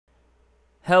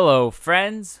Hello,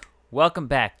 friends. Welcome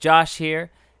back. Josh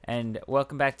here, and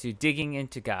welcome back to Digging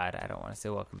into God. I don't want to say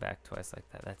welcome back twice like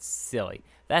that. That's silly.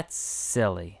 That's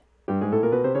silly.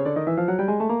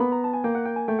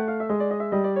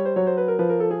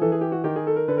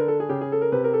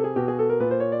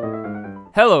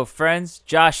 Hello, friends.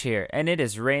 Josh here, and it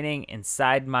is raining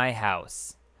inside my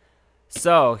house.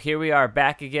 So, here we are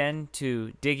back again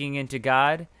to Digging into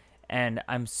God, and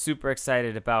I'm super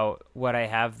excited about what I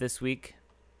have this week.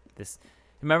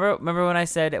 Remember when I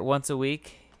said once a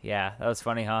week? Yeah, that was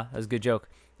funny, huh? That was a good joke.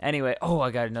 Anyway,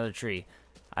 I got another tree.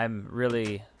 I'm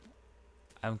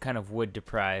kind of wood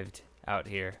deprived out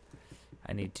here.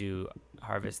 I need to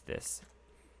harvest this.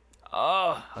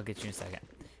 Oh, I'll get you in a second.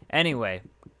 Anyway,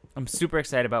 I'm super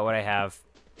excited about what I have.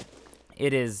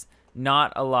 It is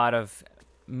not a lot of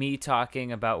me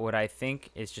talking about what I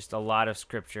think. It's just a lot of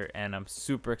scripture, and I'm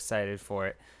super excited for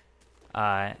it.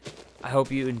 I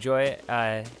hope you enjoy it,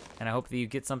 and I hope that you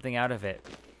get something out of it.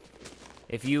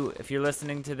 If you're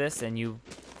listening to this and you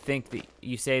think that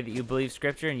you say that you believe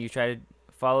scripture and you try to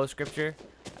follow scripture,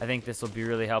 I think this will be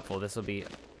really helpful. This will be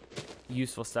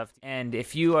useful stuff. And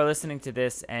if you are listening to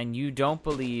this and you don't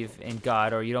believe in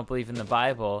God or you don't believe in the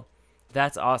Bible,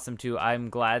 that's awesome too. I'm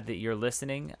glad that you're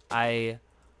listening. I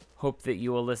hope that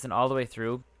you will listen all the way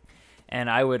through, and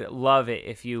I would love it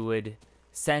if you would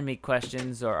send me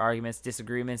questions or arguments,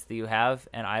 disagreements that you have,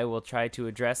 and I will try to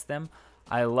address them.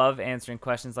 I love answering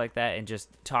questions like that and just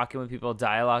talking with people,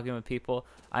 dialoguing with people.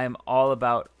 I am all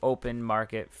about open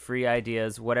market, free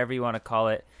ideas, whatever you want to call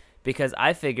it, because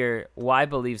I figure, why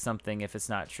believe something if it's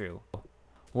not true?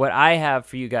 What I have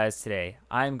for you guys today,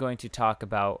 I'm going to talk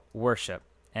about worship,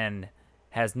 and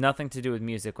has nothing to do with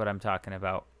music, what I'm talking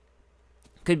about.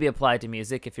 Could be applied to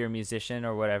music if you're a musician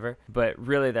or whatever, but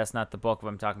really that's not the bulk of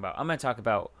what I'm talking about. I'm going to talk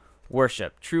about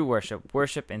worship, true worship,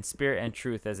 worship in spirit and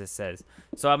truth, as it says.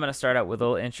 So I'm going to start out with a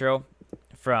little intro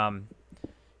from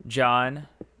John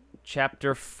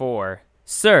chapter 4.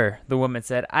 "Sir," the woman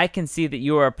said, "I can see that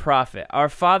you are a prophet. Our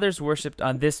fathers worshipped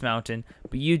on this mountain,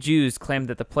 but you Jews claim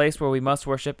that the place where we must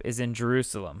worship is in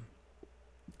Jerusalem."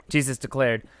 Jesus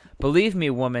declared, "Believe me,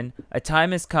 woman, a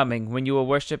time is coming when you will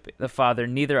worship the Father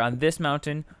neither on this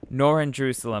mountain nor in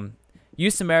Jerusalem. You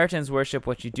Samaritans worship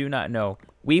what you do not know.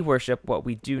 We worship what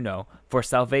we do know, for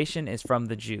salvation is from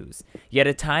the Jews. Yet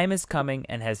a time is coming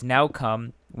and has now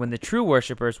come when the true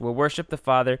worshippers will worship the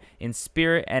Father in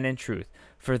spirit and in truth,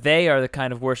 for they are the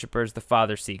kind of worshippers the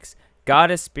Father seeks.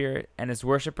 God is spirit, and his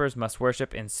worshippers must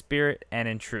worship in spirit and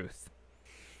in truth."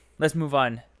 Let's move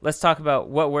on. Let's talk about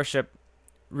what worship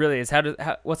really is.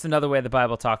 What's another way the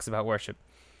Bible talks about worship?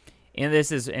 And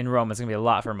this is in Romans. It's going to be a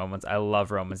lot from Romans. I love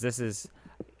Romans. This is,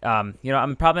 I'm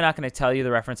probably not going to tell you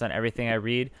the reference on everything I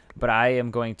read, but I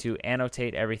am going to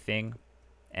annotate everything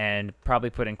and probably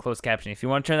put in closed captioning. If you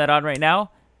want to turn that on right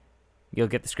now, you'll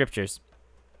get the scriptures.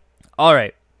 All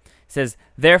right. It says,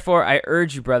 "Therefore, I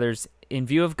urge you, brothers, in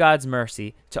view of God's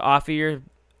mercy, to offer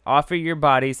your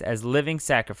bodies as living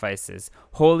sacrifices,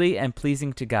 holy and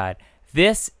pleasing to God.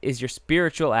 This is your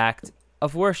spiritual act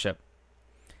of worship.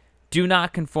 Do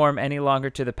not conform any longer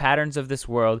to the patterns of this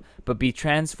world, but be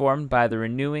transformed by the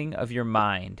renewing of your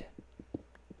mind."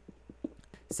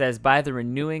 It says by the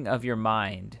renewing of your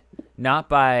mind, not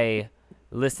by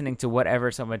listening to whatever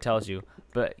someone tells you,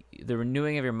 but the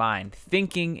renewing of your mind,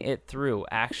 thinking it through,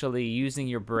 actually using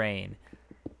your brain.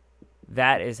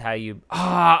 That is how you...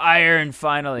 iron,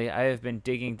 finally! I have been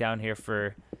digging down here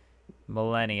for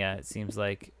millennia, it seems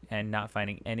like, and not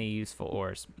finding any useful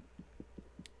ores.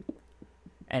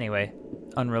 Anyway,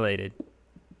 unrelated.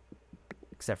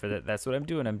 Except for that's what I'm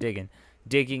doing. I'm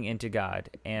digging into God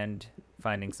and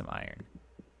finding some iron.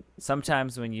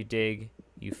 Sometimes when you dig,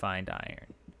 you find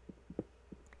iron.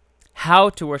 How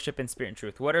to worship in spirit and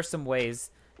truth. What are some ways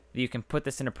that you can put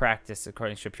this into practice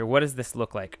according to Scripture? What does this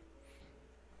look like?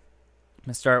 I'm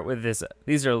going to start with this.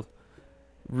 These are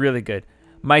really good.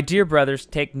 "My dear brothers,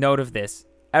 take note of this.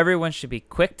 Everyone should be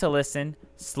quick to listen,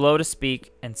 slow to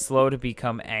speak, and slow to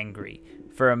become angry.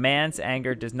 For a man's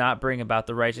anger does not bring about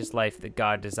the righteous life that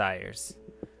God desires."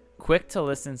 Quick to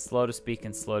listen, slow to speak,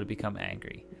 and slow to become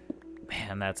angry.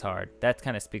 Man, that's hard. That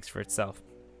kind of speaks for itself.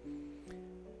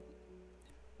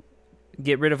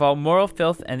 "Get rid of all moral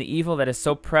filth and the evil that is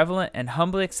so prevalent, and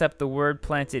humbly accept the word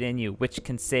planted in you, which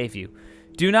can save you.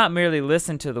 Do not merely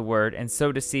listen to the word and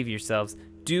so deceive yourselves.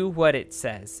 Do what it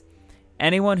says.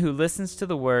 Anyone who listens to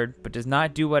the word but does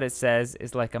not do what it says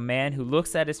is like a man who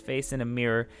looks at his face in a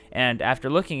mirror and, after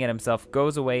looking at himself,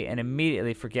 goes away and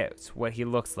immediately forgets what he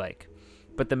looks like.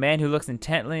 But the man who looks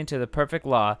intently into the perfect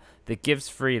law that gives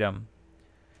freedom,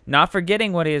 not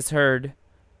forgetting what he has heard,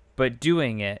 but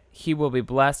doing it, he will be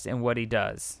blessed in what he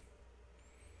does.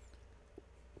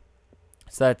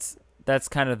 So that's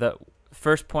kind of the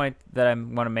first point that I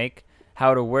want to make.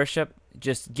 How to worship.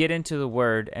 Just get into the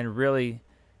Word and really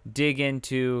dig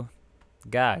into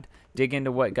God. Dig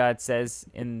into what God says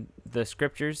in the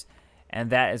Scriptures, and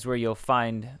that is where you'll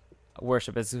find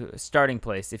worship as a starting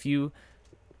place. If you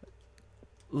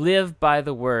live by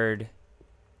the Word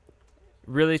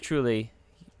really truly,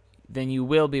 then you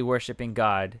will be worshiping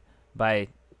God by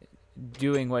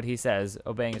doing what he says,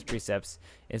 obeying his precepts.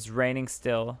 It's raining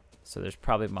still, so there's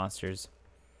probably monsters.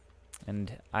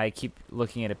 And I keep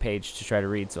looking at a page to try to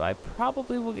read, so I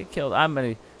probably will get killed. I'm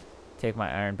going to take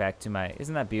my iron back to my...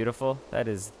 Isn't that beautiful? That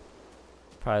is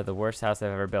probably the worst house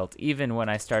I've ever built. Even when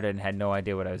I started and had no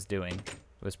idea what I was doing,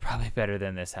 it was probably better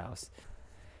than this house.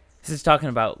 This is talking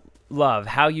about love,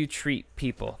 how you treat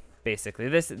people, basically.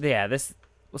 This,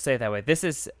 we'll say it that way. This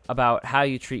is about how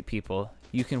you treat people.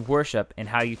 You can worship in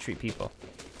how you treat people.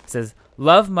 It says,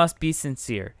 love must be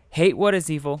sincere. Hate what is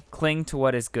evil. Cling to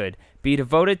what is good. Be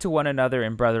devoted to one another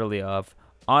in brotherly love.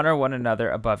 Honor one another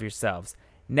above yourselves.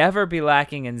 Never be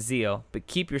lacking in zeal, but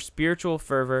keep your spiritual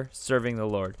fervor serving the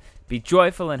Lord. Be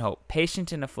joyful in hope,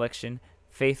 patient in affliction,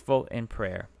 faithful in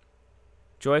prayer.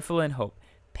 Joyful in hope,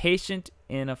 patient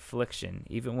in affliction,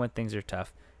 even when things are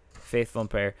tough. Faithful in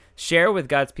prayer. Share with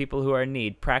God's people who are in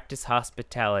need. Practice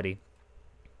hospitality.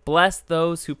 Bless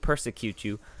those who persecute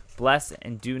you. Bless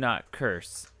and do not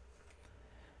curse.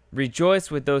 Rejoice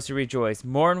with those who rejoice.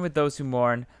 Mourn with those who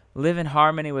mourn. Live in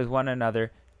harmony with one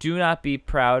another. Do not be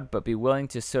proud, but be willing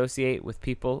to associate with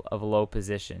people of low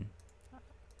position.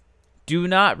 Do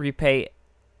not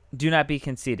be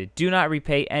conceited. Do not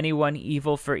repay anyone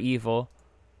evil for evil,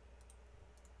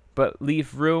 but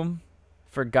leave room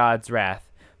for God's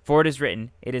wrath. For it is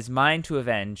written, it is mine to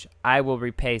avenge, I will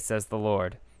repay, says the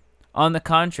Lord. On the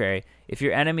contrary, if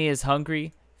your enemy is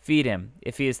hungry, feed him.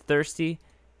 If he is thirsty,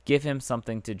 give him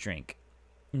something to drink.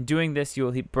 In doing this, you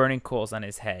will heap burning coals on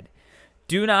his head.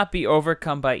 Do not be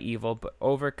overcome by evil, but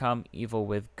overcome evil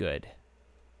with good.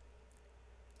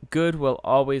 Good will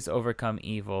always overcome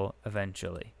evil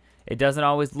eventually. It doesn't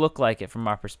always look like it from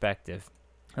our perspective.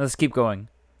 Let's keep going.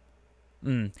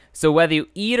 So whether you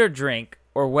eat or drink,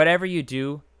 or whatever you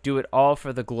do, do it all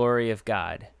for the glory of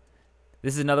God.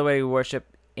 This is another way to worship.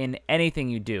 In anything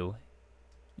you do,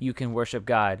 you can worship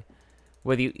God.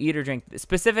 Whether you eat or drink.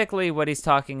 Specifically what he's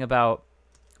talking about,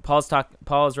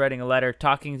 Paul is writing a letter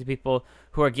talking to people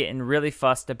who are getting really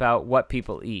fussed about what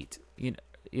people eat.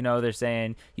 You know, they're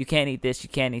saying, you can't eat this, you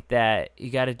can't eat that,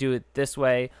 you got to do it this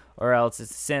way, or else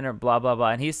it's a sin, or blah, blah, blah.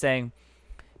 And he's saying,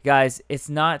 guys, it's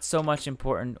not so much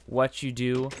important what you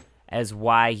do as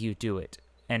why you do it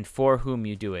and for whom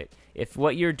you do it. If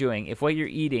what you're doing, if what you're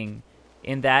eating,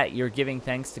 in that you're giving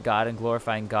thanks to God and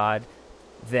glorifying God,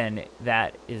 then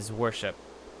that is worship.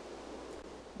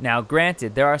 Now,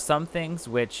 granted, there are some things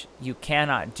which you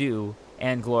cannot do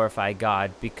and glorify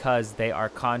God because they are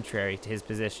contrary to his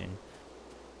position.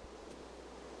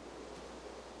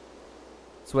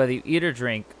 So whether you eat or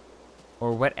drink,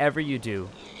 or whatever you do,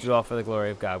 do all for the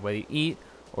glory of God. Whether you eat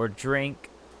or drink,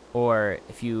 or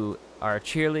if you are a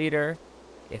cheerleader,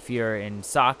 if you're in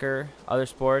soccer, other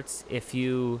sports, if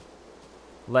you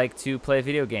like to play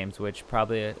video games, which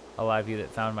probably a lot of you that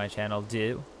found my channel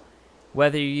do.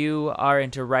 Whether you are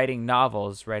into writing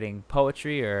novels, writing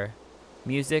poetry, or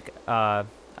music. I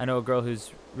know a girl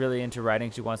who's really into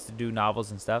writing. She wants to do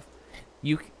novels and stuff.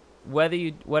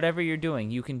 Whatever you're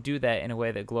doing, you can do that in a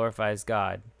way that glorifies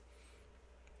God.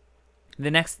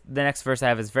 The next verse I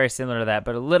have is very similar to that,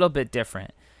 but a little bit different.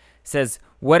 It says,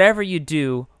 whatever you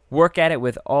do, work at it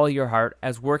with all your heart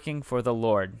as working for the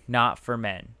Lord, not for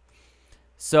men.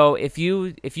 So if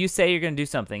you say you're going to do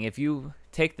something, if you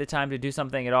take the time to do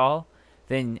something at all,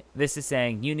 then this is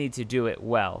saying you need to do it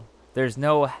well. There's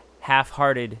no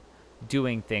half-hearted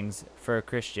doing things for a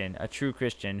Christian, a true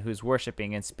Christian who's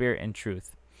worshiping in spirit and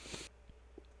truth.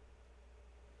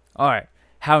 All right,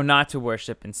 how not to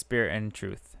worship in spirit and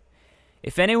truth.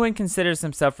 If anyone considers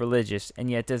himself religious and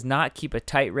yet does not keep a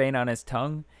tight rein on his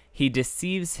tongue, he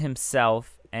deceives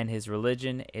himself and his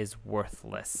religion is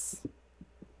worthless.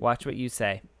 Watch what you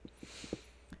say.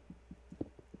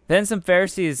 Then some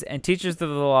Pharisees and teachers of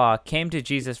the law came to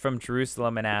Jesus from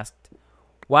Jerusalem and asked,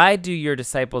 why do your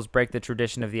disciples break the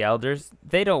tradition of the elders?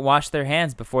 They don't wash their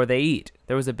hands before they eat.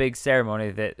 There was a big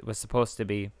ceremony that was supposed to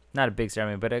be, not a big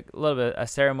ceremony, but a little bit, a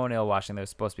ceremonial washing that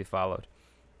was supposed to be followed.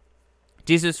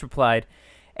 Jesus replied,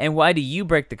 and why do you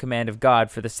break the command of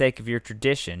God for the sake of your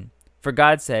tradition? For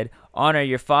God said, honor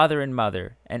your father and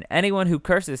mother, and anyone who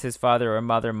curses his father or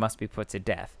mother must be put to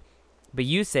death. But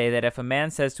you say that if a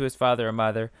man says to his father or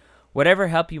mother, Whatever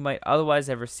help you might otherwise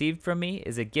have received from me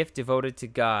is a gift devoted to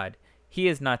God. He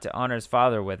is not to honor his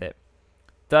Father with it.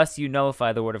 Thus you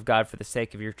nullify the word of God for the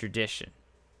sake of your tradition.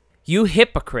 You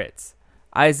hypocrites!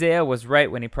 Isaiah was right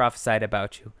when he prophesied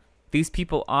about you. These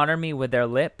people honor me with their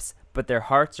lips, but their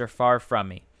hearts are far from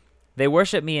me. They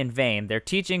worship me in vain. Their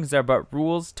teachings are but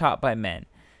rules taught by men.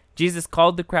 Jesus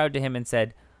called the crowd to him and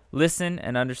said, Listen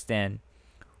and understand.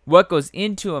 What goes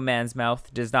into a man's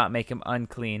mouth does not make him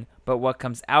unclean, but what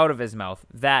comes out of his mouth,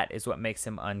 that is what makes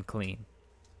him unclean.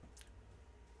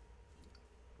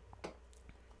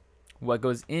 What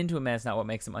goes into a man is not what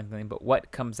makes him unclean, but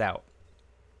what comes out.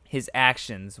 His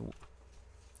actions,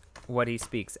 what he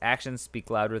speaks. Actions speak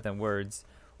louder than words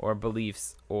or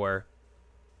beliefs or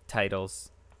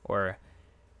titles or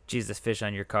Jesus fish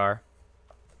on your car.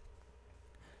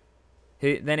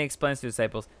 Then he explains to the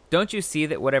disciples, Don't you see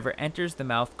that whatever enters the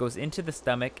mouth goes into the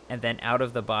stomach and then out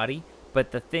of the body?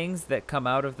 But the things that come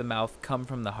out of the mouth come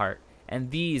from the heart,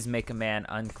 and these make a man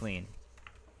unclean.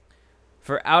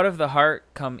 For out of the heart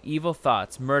come evil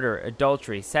thoughts, murder,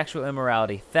 adultery, sexual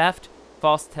immorality, theft,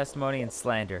 false testimony, and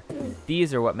slander.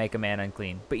 These are what make a man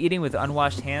unclean. But eating with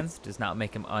unwashed hands does not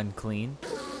make him unclean.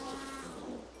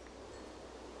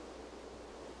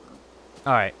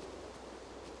 All right.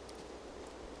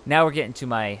 Now we're getting to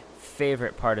my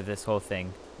favorite part of this whole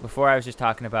thing. Before I was just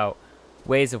talking about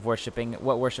ways of worshiping,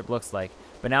 what worship looks like.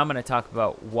 But now I'm going to talk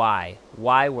about why.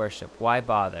 Why worship? Why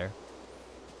bother?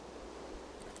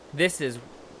 This is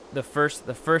the first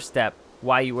step,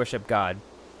 why you worship God.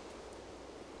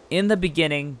 In the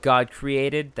beginning, God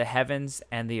created the heavens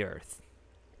and the earth.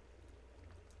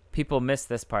 People miss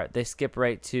this part. They skip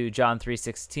right to John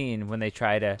 3:16 when they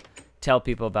try to tell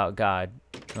people about God,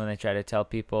 when they try to tell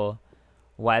people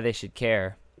why they should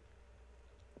care.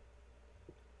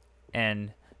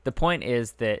 And the point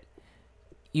is that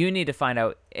you need to find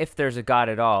out if there's a God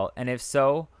at all, and if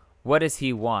so, what does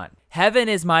he want? Heaven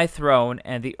is my throne,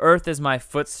 and the earth is my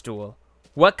footstool.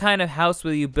 What kind of house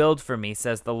will you build for me,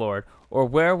 says the Lord? Or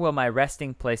where will my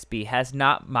resting place be? Has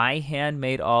not my hand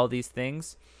made all these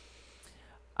things?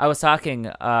 I was talking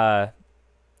a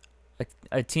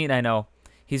teen I know.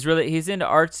 He's into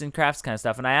arts and crafts kind of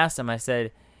stuff, and I asked him, I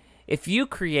said, if you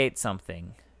create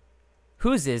something,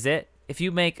 whose is it? If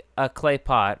you make a clay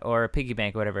pot or a piggy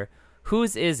bank or whatever,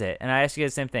 whose is it? And I asked you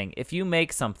the same thing. If you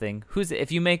make something, whose?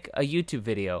 If you make a YouTube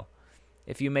video,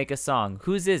 if you make a song,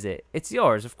 whose is it? It's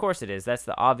yours. Of course it is. That's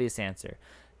the obvious answer.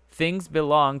 Things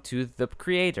belong to the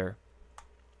Creator.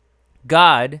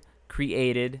 God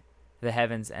created the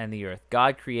heavens and the earth.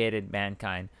 God created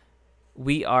mankind.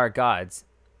 We are God's.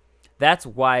 That's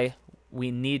why we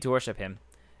need to worship him.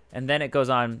 And then it goes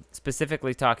on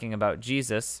specifically talking about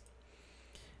Jesus.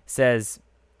 Says,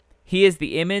 He is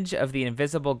the image of the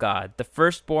invisible God, the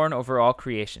firstborn over all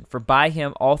creation. For by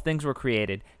him all things were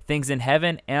created, things in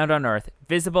heaven and on earth,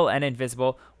 visible and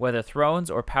invisible, whether thrones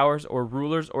or powers or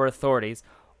rulers or authorities.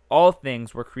 All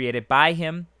things were created by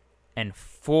him and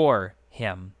for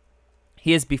him.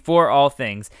 He is before all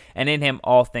things, and in him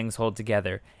all things hold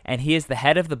together. And he is the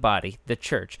head of the body, the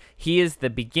church. He is the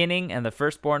beginning and the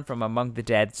firstborn from among the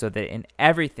dead, so that in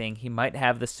everything he might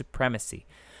have the supremacy.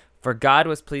 For God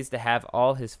was pleased to have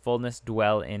all his fullness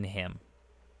dwell in him.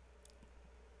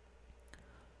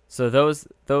 So those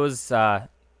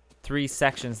three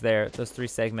sections there, those three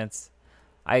segments,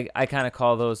 I kind of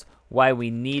call those why we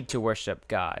need to worship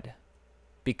God.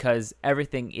 Because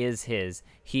everything is his.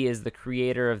 He is the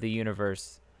creator of the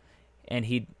universe, and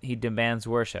he demands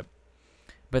worship.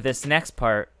 But this next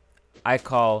part I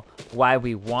call why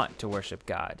we want to worship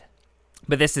God.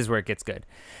 But this is where it gets good.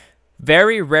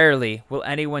 Very rarely will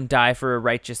anyone die for a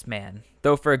righteous man,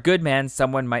 though for a good man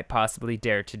someone might possibly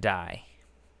dare to die.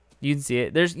 You can see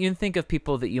it. You can think of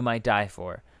people that you might die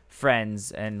for.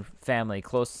 Friends and family,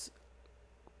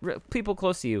 people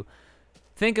close to you.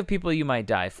 Think of people you might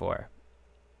die for.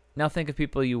 Now think of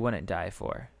people you wouldn't die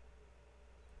for.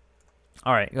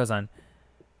 All right, it goes on.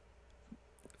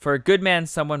 For a good man,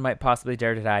 someone might possibly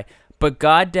dare to die, but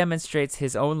God demonstrates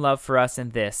his own love for us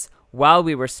in this. While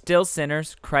we were still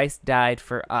sinners, Christ died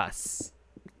for us.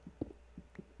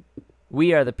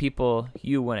 We are the people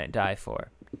you wouldn't die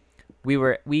for.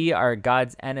 We are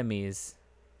God's enemies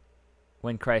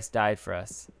when Christ died for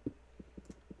us.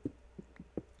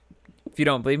 If you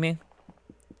don't believe me,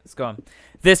 let's go on.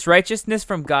 This righteousness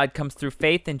from God comes through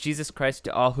faith in Jesus Christ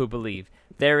to all who believe.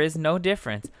 There is no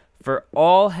difference, for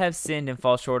all have sinned and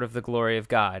fall short of the glory of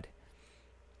God.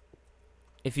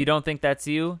 If you don't think that's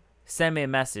you, send me a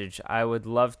message. I would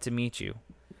love to meet you.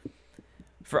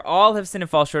 For all have sinned and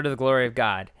fall short of the glory of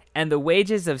God, and the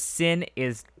wages of sin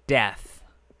is death.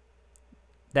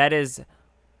 That is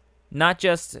Not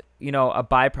just, you know, a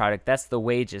byproduct. That's the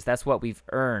wages. That's what we've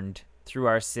earned through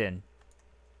our sin.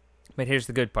 But here's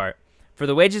the good part. For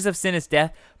the wages of sin is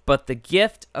death, but the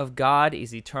gift of God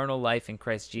is eternal life in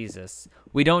Christ Jesus.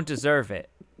 We don't deserve it,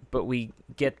 but we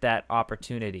get that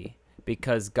opportunity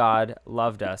because God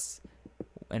loved us.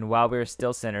 And while we were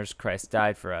still sinners, Christ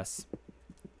died for us.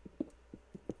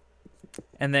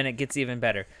 And then it gets even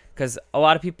better because a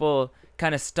lot of people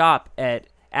kind of stop at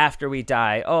after we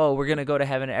die. Oh, we're going to go to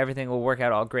heaven and everything will work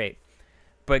out all great.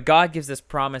 But God gives us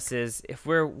promises. If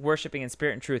we're worshiping in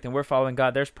spirit and truth and we're following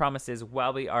God, there's promises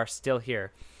while we are still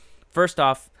here. First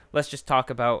off, let's just talk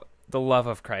about the love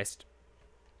of Christ.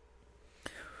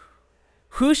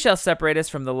 Who shall separate us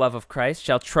from the love of Christ?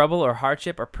 Shall trouble or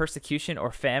hardship or persecution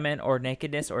or famine or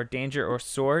nakedness or danger or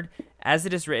sword? As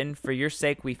it is written, for your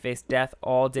sake we face death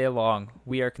all day long.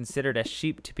 We are considered as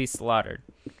sheep to be slaughtered.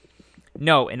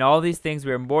 No, in all these things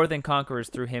we are more than conquerors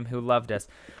through him who loved us.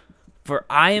 For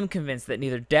I am convinced that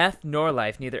neither death nor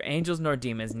life, neither angels nor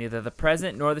demons, neither the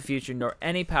present nor the future, nor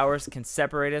any powers can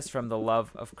separate us from the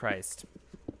love of Christ.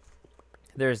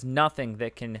 There is nothing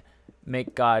that can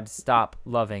make God stop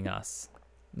loving us.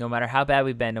 No matter how bad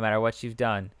we've been, no matter what you've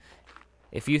done.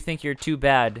 If you think you're too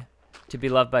bad to be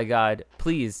loved by God,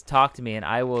 please talk to me and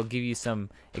I will give you some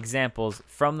examples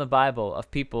from the Bible of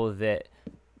people that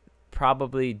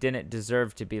probably didn't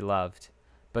deserve to be loved,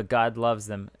 but God loves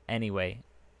them anyway.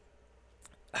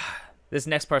 This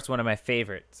next part's one of my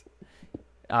favorites.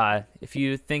 If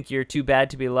you think you're too bad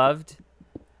to be loved,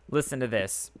 listen to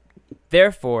this.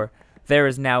 Therefore, there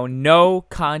is now no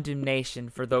condemnation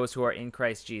for those who are in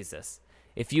Christ Jesus.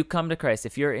 If you come to Christ,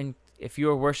 if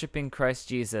you're worshiping Christ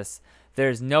Jesus,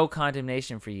 there's no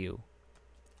condemnation for you.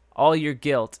 All your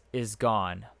guilt is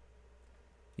gone.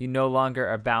 You no longer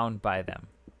are bound by them.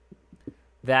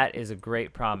 That is a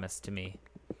great promise to me.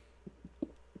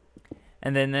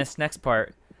 And then this next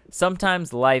part,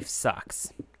 sometimes life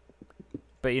sucks.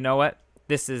 But you know what?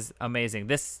 This is amazing.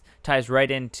 This ties right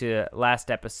into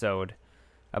last episode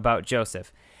about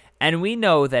Joseph. And we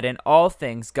know that in all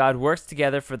things God works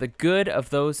together for the good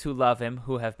of those who love him,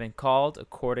 who have been called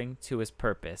according to his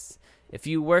purpose. If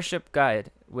you worship God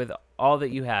with all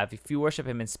that you have, if you worship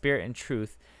him in spirit and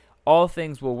truth, all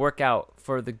things will work out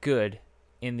for the good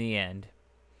in the end.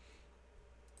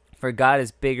 For God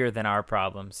is bigger than our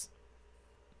problems.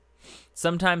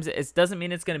 Sometimes it doesn't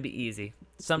mean it's going to be easy.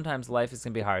 Sometimes life is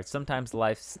going to be hard. Sometimes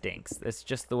life stinks. It's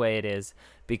just the way it is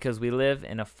because we live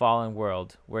in a fallen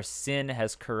world where sin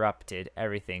has corrupted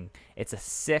everything. It's a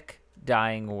sick,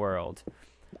 dying world.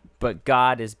 But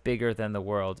God is bigger than the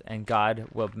world, and God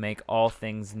will make all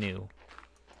things new.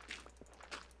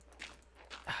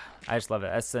 I just love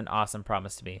it. That's an awesome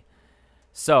promise to me.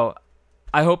 So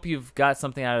I hope you've got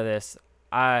something out of this.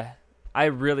 I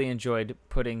really enjoyed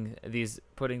putting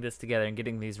this together and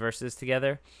getting these verses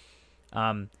together.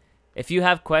 If you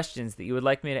have questions that you would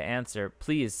like me to answer,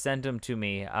 please send them to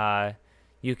me.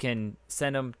 You can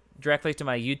send them directly to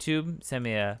my YouTube. Send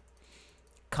me a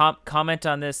comment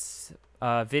on this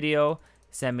video.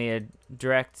 Send me a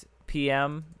direct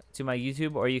PM to my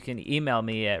YouTube, or you can email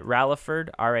me at Ralliford,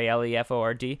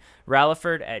 R-A-L-E-F-O-R-D,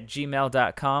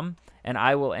 Ralliford@gmail.com, and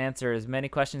I will answer as many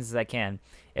questions as I can.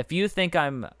 If you think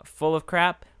I'm full of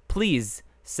crap, please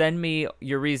send me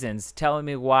your reasons, telling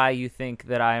me why you think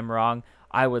that I am wrong.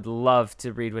 I would love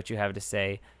to read what you have to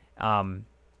say. You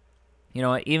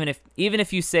know, even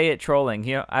if you say it trolling,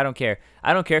 you know, I don't care.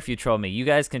 I don't care if you troll me. You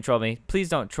guys can troll me. Please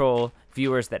don't troll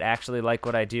viewers that actually like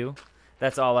what I do.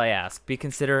 That's all I ask. Be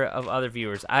considerate of other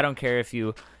viewers. I don't care if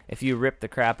you rip the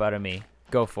crap out of me.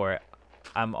 Go for it.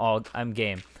 I'm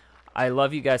game. I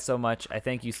love you guys so much. I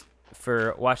thank you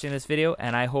for watching this video,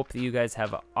 and I hope that you guys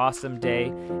have an awesome day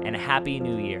and a happy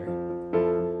new year.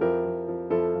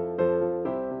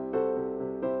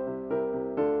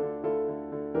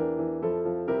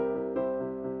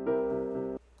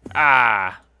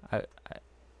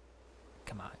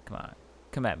 Come on.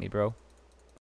 Come at me, bro.